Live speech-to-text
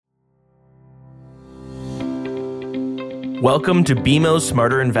Welcome to BMO's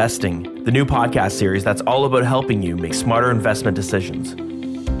Smarter Investing, the new podcast series that's all about helping you make smarter investment decisions.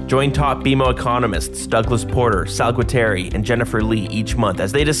 Join top BMO economists Douglas Porter, Sal Guatieri, and Jennifer Lee each month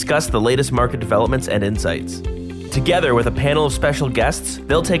as they discuss the latest market developments and insights. Together with a panel of special guests,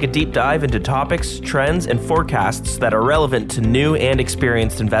 they'll take a deep dive into topics, trends, and forecasts that are relevant to new and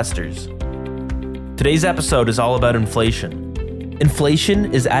experienced investors. Today's episode is all about inflation.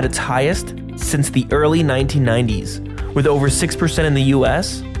 Inflation is at its highest since the early 1990s, with over 6% in the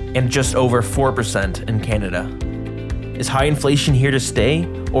US and just over 4% in Canada. Is high inflation here to stay,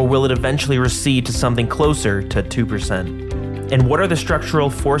 or will it eventually recede to something closer to 2%? And what are the structural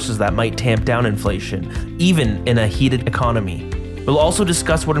forces that might tamp down inflation, even in a heated economy? We'll also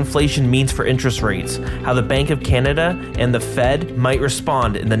discuss what inflation means for interest rates, how the Bank of Canada and the Fed might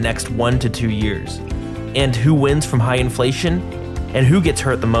respond in the next 1 to 2 years, and who wins from high inflation and who gets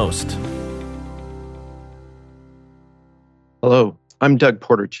hurt the most. Hello, I'm Doug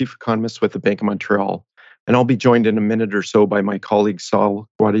Porter, Chief Economist with the Bank of Montreal, and I'll be joined in a minute or so by my colleague Sal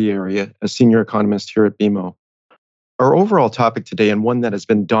Guatieri, a Senior Economist here at BMO. Our overall topic today, and one that has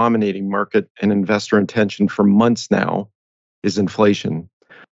been dominating market and investor attention for months now, is inflation.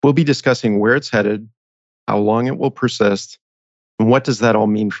 We'll be discussing where it's headed, how long it will persist, and what does that all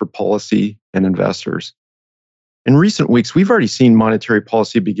mean for policy and investors. In recent weeks, we've already seen monetary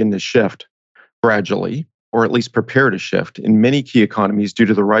policy begin to shift gradually, or at least prepare to shift in many key economies due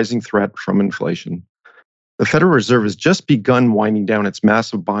to the rising threat from inflation. The Federal Reserve has just begun winding down its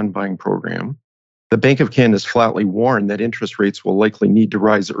massive bond buying program. The Bank of Canada has flatly warned that interest rates will likely need to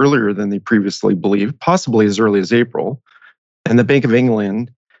rise earlier than they previously believed, possibly as early as April. And the Bank of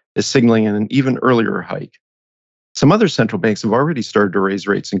England is signaling an even earlier hike. Some other central banks have already started to raise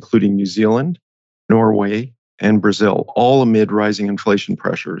rates, including New Zealand, Norway, and Brazil, all amid rising inflation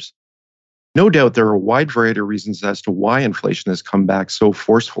pressures. No doubt there are a wide variety of reasons as to why inflation has come back so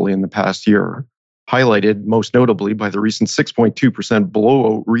forcefully in the past year, highlighted most notably by the recent 6.2%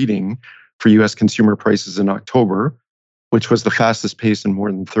 blowout reading for U.S. consumer prices in October, which was the fastest pace in more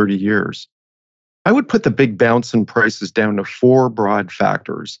than 30 years. I would put the big bounce in prices down to four broad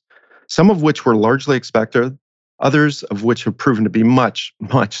factors, some of which were largely expected, others of which have proven to be much,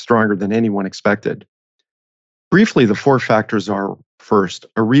 much stronger than anyone expected. Briefly, the four factors are: first,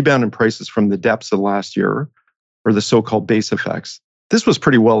 a rebound in prices from the depths of last year, or the so-called base effects. This was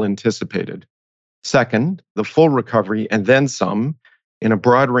pretty well anticipated. Second, the full recovery and then some in a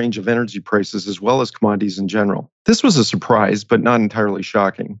broad range of energy prices as well as commodities in general. This was a surprise, but not entirely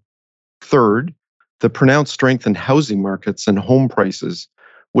shocking. Third, the pronounced strength in housing markets and home prices,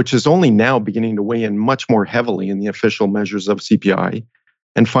 which is only now beginning to weigh in much more heavily in the official measures of CPI.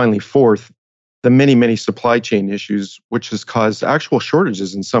 And finally, fourth, the many supply chain issues, which has caused actual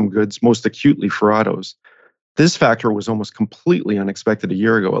shortages in some goods, most acutely for autos. This factor was almost completely unexpected a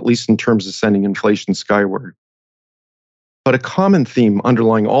year ago, at least in terms of sending inflation skyward. But a common theme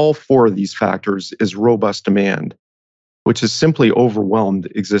underlying all four of these factors is robust demand, which has simply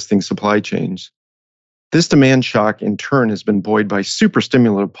overwhelmed existing supply chains. This demand shock, in turn, has been buoyed by super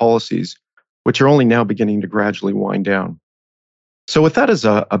stimulative policies, which are only now beginning to gradually wind down. So with that as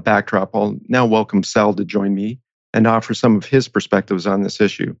a backdrop, I'll now welcome Sal to join me and offer some of his perspectives on this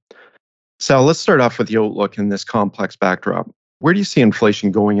issue. Sal, let's start off with the outlook in this complex backdrop. Where do you see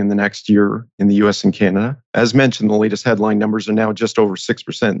inflation going in the next year in the US and Canada? As mentioned, the latest headline numbers are now just over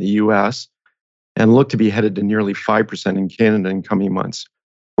 6% in the US and look to be headed to nearly 5% in Canada in coming months.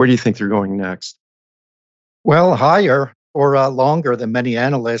 Where do you think they're going next? Well, higher or longer than many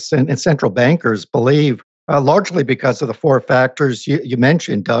analysts and central bankers believe. Largely because of the four factors you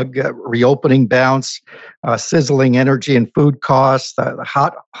mentioned, Doug: reopening bounce, sizzling energy and food costs, the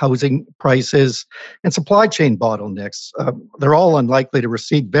hot housing prices, and supply chain bottlenecks. They're all unlikely to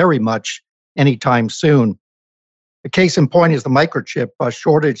recede very much anytime soon. The case in point is the microchip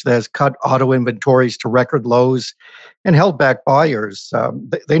shortage that has cut auto inventories to record lows and held back buyers.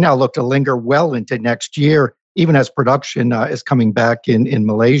 They now look to linger well into next year, even as production is coming back in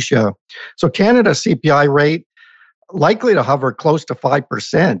Malaysia. So Canada's CPI rate likely to hover close to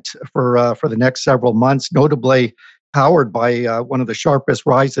 5% for the next several months, notably powered by one of the sharpest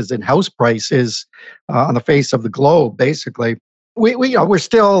rises in house prices on the face of the globe, basically. We're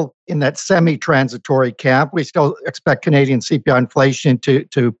still in that semi-transitory camp. We still expect Canadian CPI inflation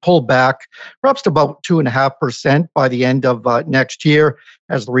to pull back, perhaps to about 2.5% by the end of next year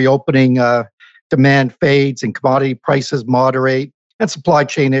as the reopening demand fades and commodity prices moderate and supply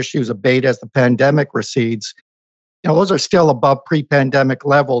chain issues abate as the pandemic recedes. Those are still above pre-pandemic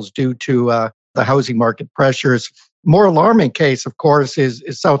levels due to the housing market pressures. More alarming case, of course, is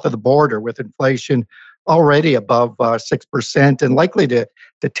south of the border, with inflation already above 6% and likely to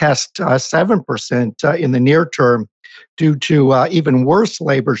test 7% in the near term due to even worse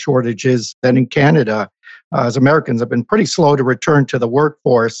labor shortages than in Canada, as Americans have been pretty slow to return to the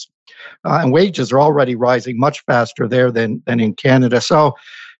workforce. And wages are already rising much faster there than in Canada. So,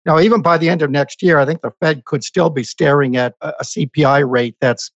 even by the end of next year, I think the Fed could still be staring at a CPI rate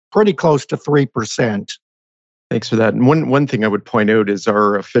that's pretty close to 3%. Thanks for that. And one thing I would point out is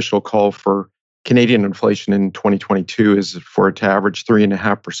our official call for Canadian inflation in 2022 is for it to average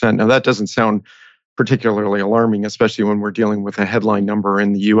 3.5%. Now, that doesn't sound particularly alarming, especially when we're dealing with a headline number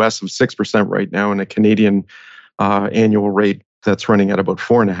in the US of 6% right now and a Canadian annual rate that's running at about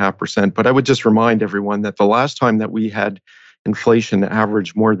 4.5%. But I would just remind everyone that the last time that we had inflation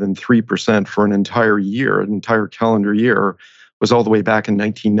average more than 3% for an entire year, an entire calendar year, was all the way back in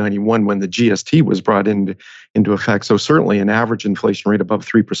 1991 when the GST was brought into effect. So certainly an average inflation rate above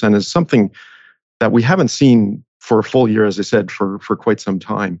 3% is something that we haven't seen for a full year, as I said, for quite some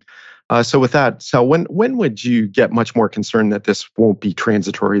time. So with that, Sal, when would you get much more concerned that this won't be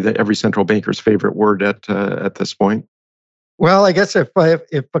transitory, that every central banker's favorite word at this point? Well, I guess if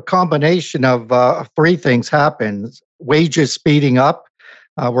a combination of three things happens, wages speeding up,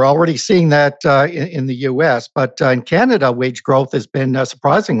 we're already seeing that in the U.S., but in Canada, wage growth has been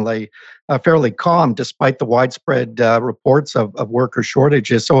surprisingly fairly calm despite the widespread reports of worker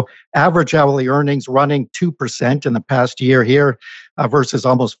shortages. So average hourly earnings running 2% in the past year here versus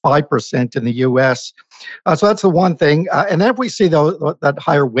almost 5% in the U.S. So that's the one thing. And then if we see that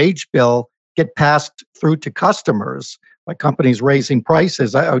higher wage bill get passed through to customers, by companies raising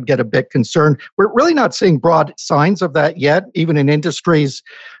prices, I would get a bit concerned. We're really not seeing broad signs of that yet, even in industries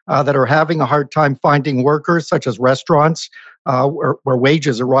that are having a hard time finding workers, such as restaurants, where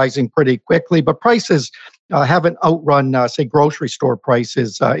wages are rising pretty quickly. But prices haven't outrun, say, grocery store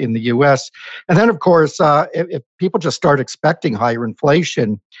prices in the U.S. And then, of course, if people just start expecting higher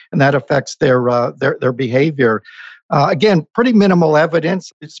inflation, and that affects their behavior. Again, pretty minimal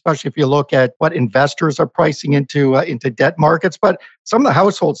evidence, especially if you look at what investors are pricing into debt markets. But some of the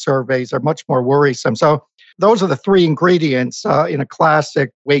household surveys are much more worrisome. So those are the three ingredients in a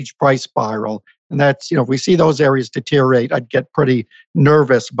classic wage price spiral. And that's, if we see those areas deteriorate, I'd get pretty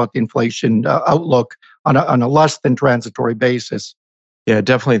nervous about the inflation outlook on a less than transitory basis. Yeah,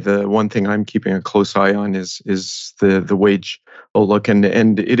 definitely. The one thing I'm keeping a close eye on is the wage outlook, and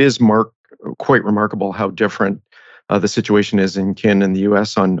it is quite remarkable how different the situation is in Canada and the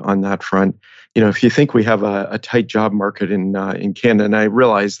U.S. on that front. If you think we have a tight job market in Canada, and I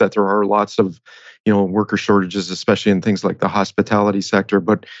realize that there are lots of worker shortages, especially in things like the hospitality sector,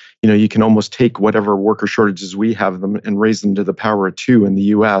 but you can almost take whatever worker shortages we have them and raise them to the power of two in the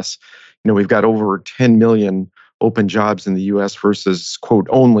U.S. We've got over 10 million open jobs in the U.S. versus, quote,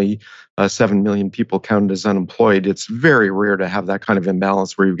 only 7 million people counted as unemployed. It's very rare to have that kind of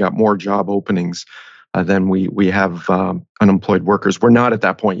imbalance where you've got more job openings than we have unemployed workers. We're not at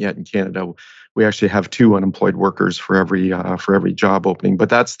that point yet in Canada. We actually have 2 unemployed workers for every job opening. But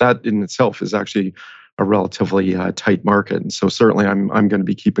that in itself is actually a relatively tight market. And so certainly I'm going to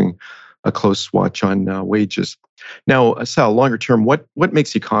be keeping a close watch on wages. Now, Sal, longer term, what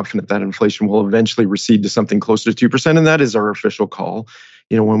makes you confident that inflation will eventually recede to something closer to 2%? And that is our official call.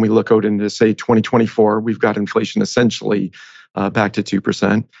 When we look out into, say, 2024, we've got inflation essentially back to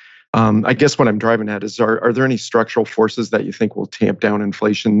 2%. I guess what I'm driving at is, are there any structural forces that you think will tamp down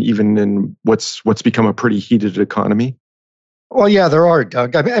inflation, even in what's become a pretty heated economy? Well, yeah, there are,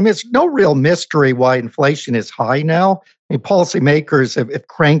 Doug. I mean, it's no real mystery why inflation is high now. I mean, policymakers have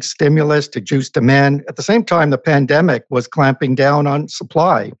cranked stimulus to juice demand. At the same time, the pandemic was clamping down on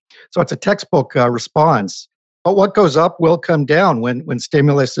supply. So it's a textbook response. But what goes up will come down when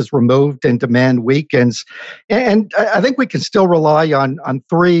stimulus is removed and demand weakens. And I think we can still rely on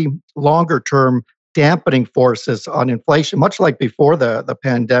 3 longer-term dampening forces on inflation, much like before the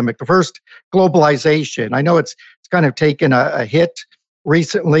pandemic. The first, globalization. I know it's kind of taken a hit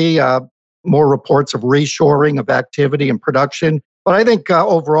recently, more reports of reshoring of activity and production. But I think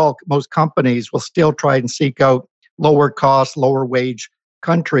overall, most companies will still try and seek out lower cost, lower wage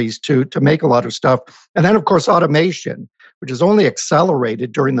countries to make a lot of stuff. And then, of course, automation, which is only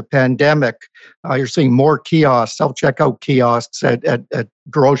accelerated during the pandemic. You're seeing more kiosks, self-checkout kiosks at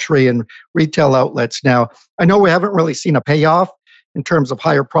grocery and retail outlets now. I know we haven't really seen a payoff in terms of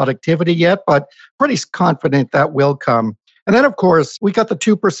higher productivity yet, but pretty confident that will come. And then, of course, we got the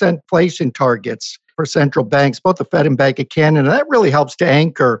 2% inflation targets for central banks, both the Fed and Bank of Canada. That really helps to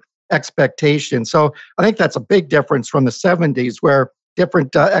anchor expectations. So I think that's a big difference from the 70s, where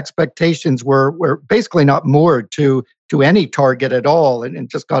different expectations were basically not moored to any target at all and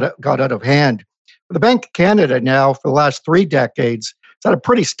just got out of hand. The Bank of Canada now, for the last 3 decades, has had a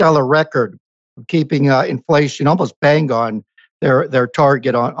pretty stellar record of keeping inflation almost bang on their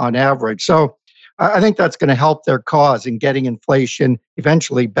target on average. So I think that's going to help their cause in getting inflation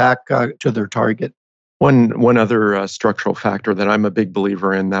eventually back to their target. One other structural factor that I'm a big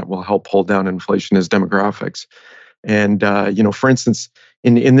believer in that will help hold down inflation is demographics. And for instance,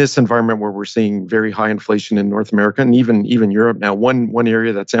 in this environment where we're seeing very high inflation in North America and even Europe now, one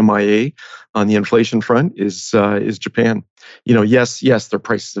area that's MIA on the inflation front is Japan. Yes, their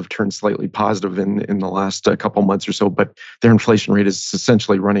prices have turned slightly positive in the last couple months or so, but their inflation rate is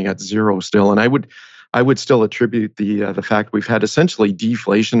essentially running at zero still. And I would still attribute the fact we've had essentially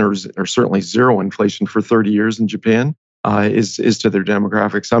deflation or certainly zero inflation for 30 years in Japan. Is to their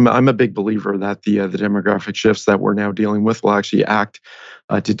demographics. I'm a big believer that the demographic shifts that we're now dealing with will actually act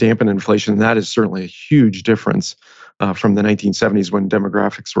to dampen inflation. And that is certainly a huge difference from the 1970s when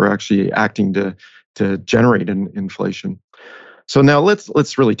demographics were actually acting to generate inflation. So now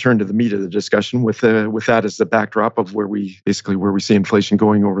let's really turn to the meat of the discussion with that as the backdrop of where we see inflation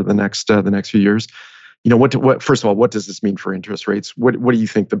going over the next few years. What first of all, what does this mean for interest rates? What do you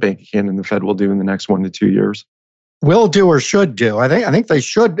think the Bank of Canada and the Fed will do in the next 1 to 2 years? Will do or should do. I think they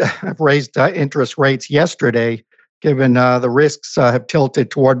should have raised interest rates yesterday, given the risks have tilted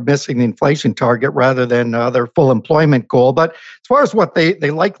toward missing the inflation target rather than their full employment goal. But as far as what they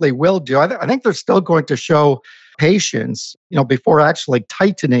likely will do, I think they're still going to show patience, before actually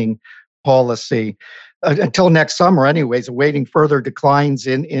tightening policy. Until next summer, anyways, awaiting further declines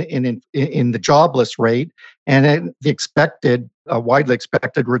in the jobless rate and the widely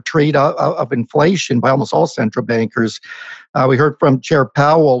expected retreat of inflation by almost all central bankers. We heard from Chair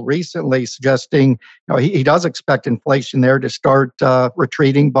Powell recently suggesting he does expect inflation there to start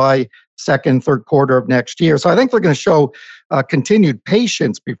retreating by second, third quarter of next year. So I think they're going to show continued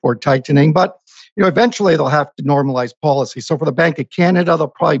patience before tightening, but eventually they'll have to normalize policy. So for the Bank of Canada, they'll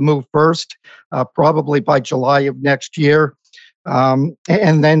probably move first, probably by July of next year, and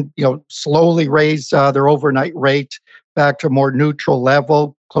then slowly raise their overnight rate back to a more neutral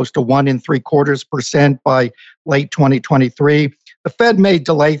level, close to 1.75% by late 2023. The Fed may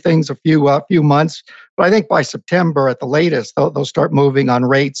delay things a few months, but I think by September at the latest, they'll start moving on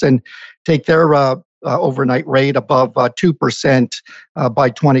rates and take their overnight rate above 2% by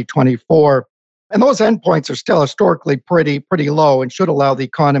 2024. And those endpoints are still historically pretty low and should allow the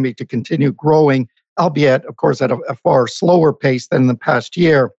economy to continue growing, albeit, of course, at a far slower pace than in the past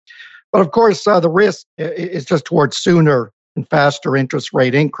year. But of course, the risk is just towards sooner and faster interest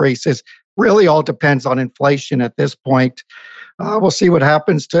rate increases. Really all depends on inflation at this point. We'll see what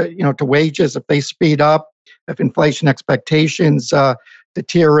happens to wages if they speed up, if inflation expectations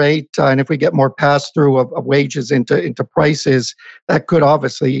deteriorate, and if we get more pass-through of wages into prices, that could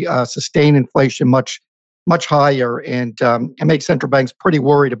obviously sustain inflation much higher and make central banks pretty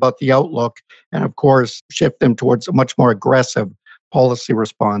worried about the outlook, and of course shift them towards a much more aggressive policy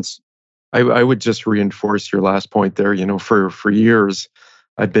response. I would just reinforce your last point there. For years,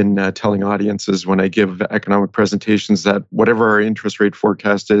 I've been telling audiences when I give economic presentations that whatever our interest rate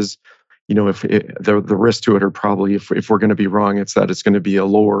forecast is, if the risk to it are probably, if we're going to be wrong, it's that it's going to be a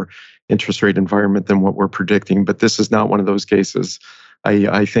lower interest rate environment than what we're predicting. But this is not one of those cases.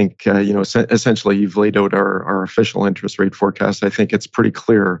 I think, essentially you've laid out our official interest rate forecast. I think it's pretty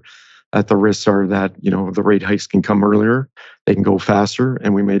clear that the risks are that, the rate hikes can come earlier, they can go faster,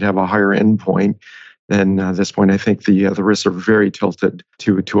 and we may have a higher endpoint. Than this point, I think the risks are very tilted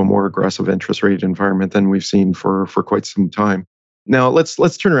to a more aggressive interest rate environment than we've seen for quite some time. Now let's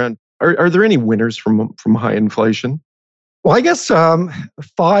turn around. Are there any winners from high inflation? Well, I guess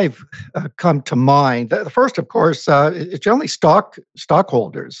 5 come to mind. The first, of course, is generally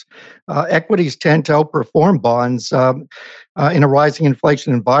stockholders. Equities tend to outperform bonds in a rising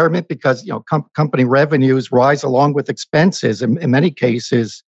inflation environment because company revenues rise along with expenses in many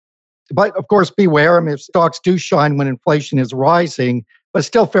cases. But of course, beware. If stocks do shine when inflation is rising, but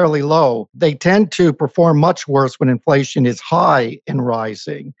still fairly low, they tend to perform much worse when inflation is high and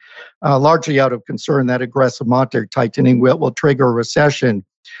rising, largely out of concern that aggressive monetary tightening will trigger a recession.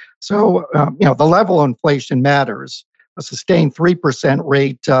 So, the level of inflation matters. A sustained 3%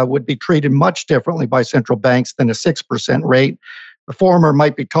 rate would be treated much differently by central banks than a 6% rate. The former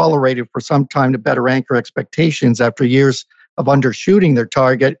might be tolerated for some time to better anchor expectations after years of undershooting their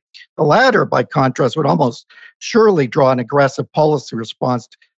target. The latter, by contrast, would almost surely draw an aggressive policy response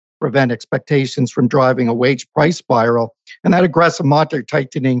to prevent expectations from driving a wage price spiral. And that aggressive monetary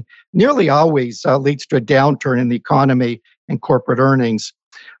tightening nearly always leads to a downturn in the economy and corporate earnings.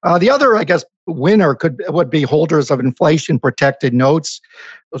 The other, I guess, winner would be holders of inflation-protected notes.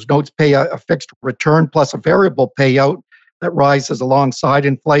 Those notes pay a fixed return plus a variable payout that rises alongside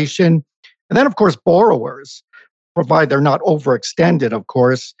inflation. And then, of course, borrowers, provided they're not overextended, of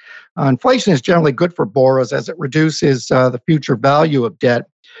course. Inflation is generally good for borrowers as it reduces the future value of debt.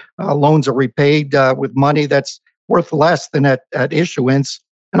 Loans are repaid with money that's worth less than at issuance,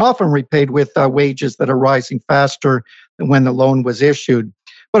 and often repaid with wages that are rising faster than when the loan was issued.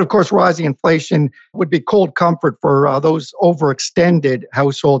 But of course, rising inflation would be cold comfort for those overextended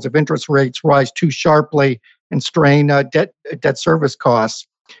households if interest rates rise too sharply and strain debt service costs.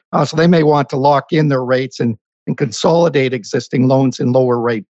 So they may want to lock in their rates and consolidate existing loans in lower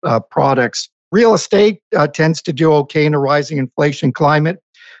rate products. Real estate tends to do okay in a rising inflation climate.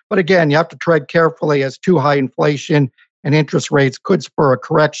 But again, you have to tread carefully as too high inflation and interest rates could spur a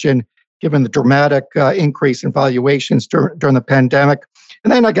correction given the dramatic increase in valuations during the pandemic.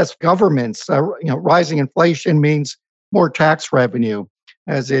 And then I guess governments, rising inflation means more tax revenue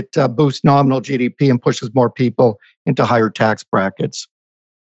as it boosts nominal GDP and pushes more people into higher tax brackets.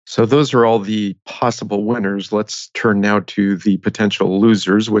 So those are all the possible winners. Let's turn now to the potential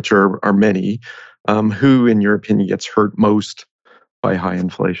losers, which are many. Who, in your opinion, gets hurt most by high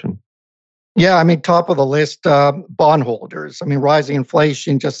inflation? Yeah, top of the list, bondholders. Rising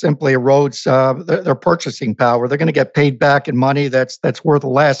inflation just simply erodes their purchasing power. They're going to get paid back in money that's worth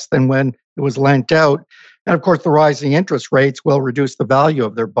less than when it was lent out. And of course, the rising interest rates will reduce the value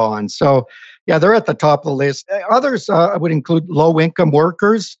of their bonds. So, yeah, they're at the top of the list. Others would include low-income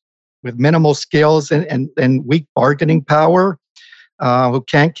workers with minimal skills and weak bargaining power, who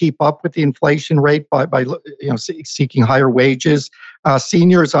can't keep up with the inflation rate by seeking higher wages.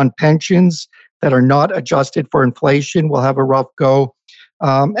 Seniors on pensions that are not adjusted for inflation will have a rough go.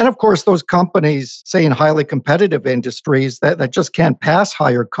 And of course, those companies, say in highly competitive industries that just can't pass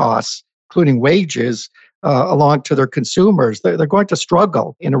higher costs, including wages, along to their consumers, they're going to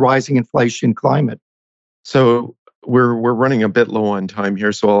struggle in a rising inflation climate. So we're running a bit low on time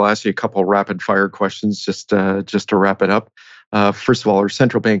here, so I'll ask you a couple rapid fire questions just to wrap it up. First of all, are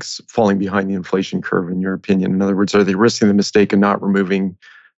central banks falling behind the inflation curve, in your opinion? In other words, are they risking the mistake of not removing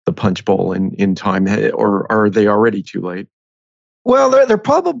the punch bowl in time, or are they already too late? Well, they're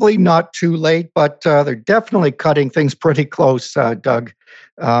probably not too late, but they're definitely cutting things pretty close, Doug.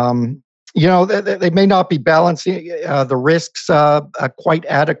 They may not be balancing the risks quite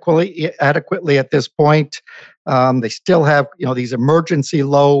adequately at this point. They still have, these emergency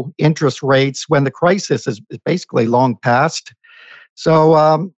low interest rates when the crisis is basically long past. So,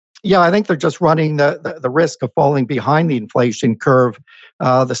 I think they're just running the risk of falling behind the inflation curve.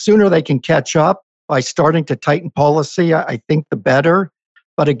 The sooner they can catch up by starting to tighten policy, I think the better.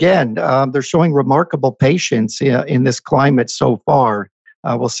 But again, they're showing remarkable patience in this climate so far.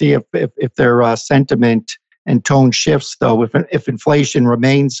 We'll see if their sentiment and tone shifts, though. If inflation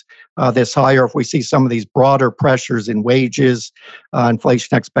remains this high, or if we see some of these broader pressures in wages,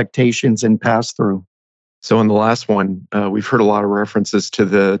 inflation expectations, and pass through. So in the last one, we've heard a lot of references to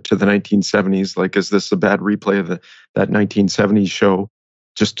the 1970s. Like, is this a bad replay of that 1970s show?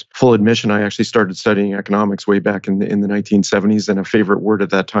 Just full admission, I actually started studying economics way back in the 1970s, and a favorite word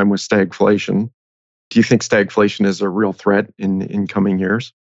at that time was stagflation. Do you think stagflation is a real threat in coming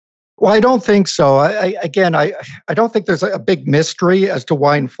years? Well, I don't think so. I don't think there's a big mystery as to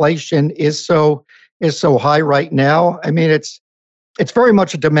why inflation is so high right now. It's very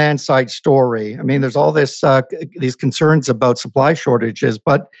much a demand side story. There's all these concerns about supply shortages,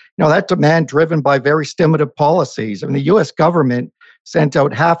 but that demand driven by very stimulative policies. The U.S. government sent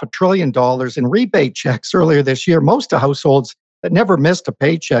out $500 billion in rebate checks earlier this year, most to households that never missed a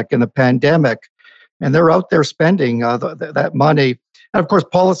paycheck in the pandemic. And they're out there spending that money. And of course,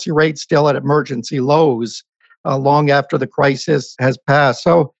 policy rates still at emergency lows long after the crisis has passed.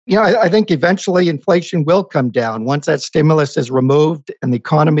 So, I think eventually inflation will come down. Once that stimulus is removed and the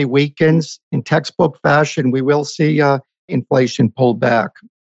economy weakens in textbook fashion, we will see inflation pull back.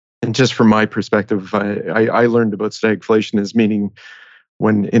 And just from my perspective, I learned about stagflation as meaning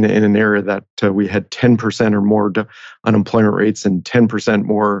when in an era that we had 10% or more unemployment rates and 10%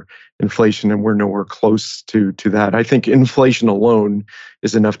 more inflation, and we're nowhere close to that. I think inflation alone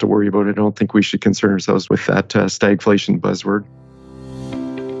is enough to worry about. I don't think we should concern ourselves with that stagflation buzzword.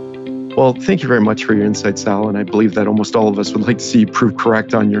 Well, thank you very much for your insights, Sal, and I believe that almost all of us would like to see you prove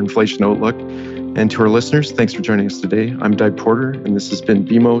correct on your inflation outlook. And to our listeners, thanks for joining us today. I'm Doug Porter, and this has been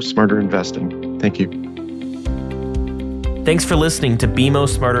BMO Smarter Investing. Thank you. Thanks for listening to BMO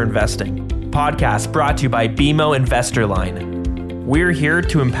Smarter Investing, podcast brought to you by BMO Investor Line. We're here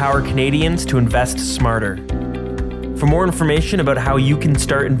to empower Canadians to invest smarter. For more information about how you can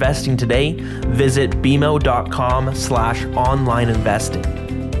start investing today, visit bmo.com/online investing.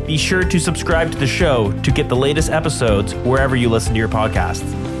 Be sure to subscribe to the show to get the latest episodes wherever you listen to your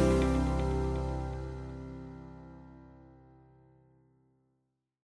podcasts.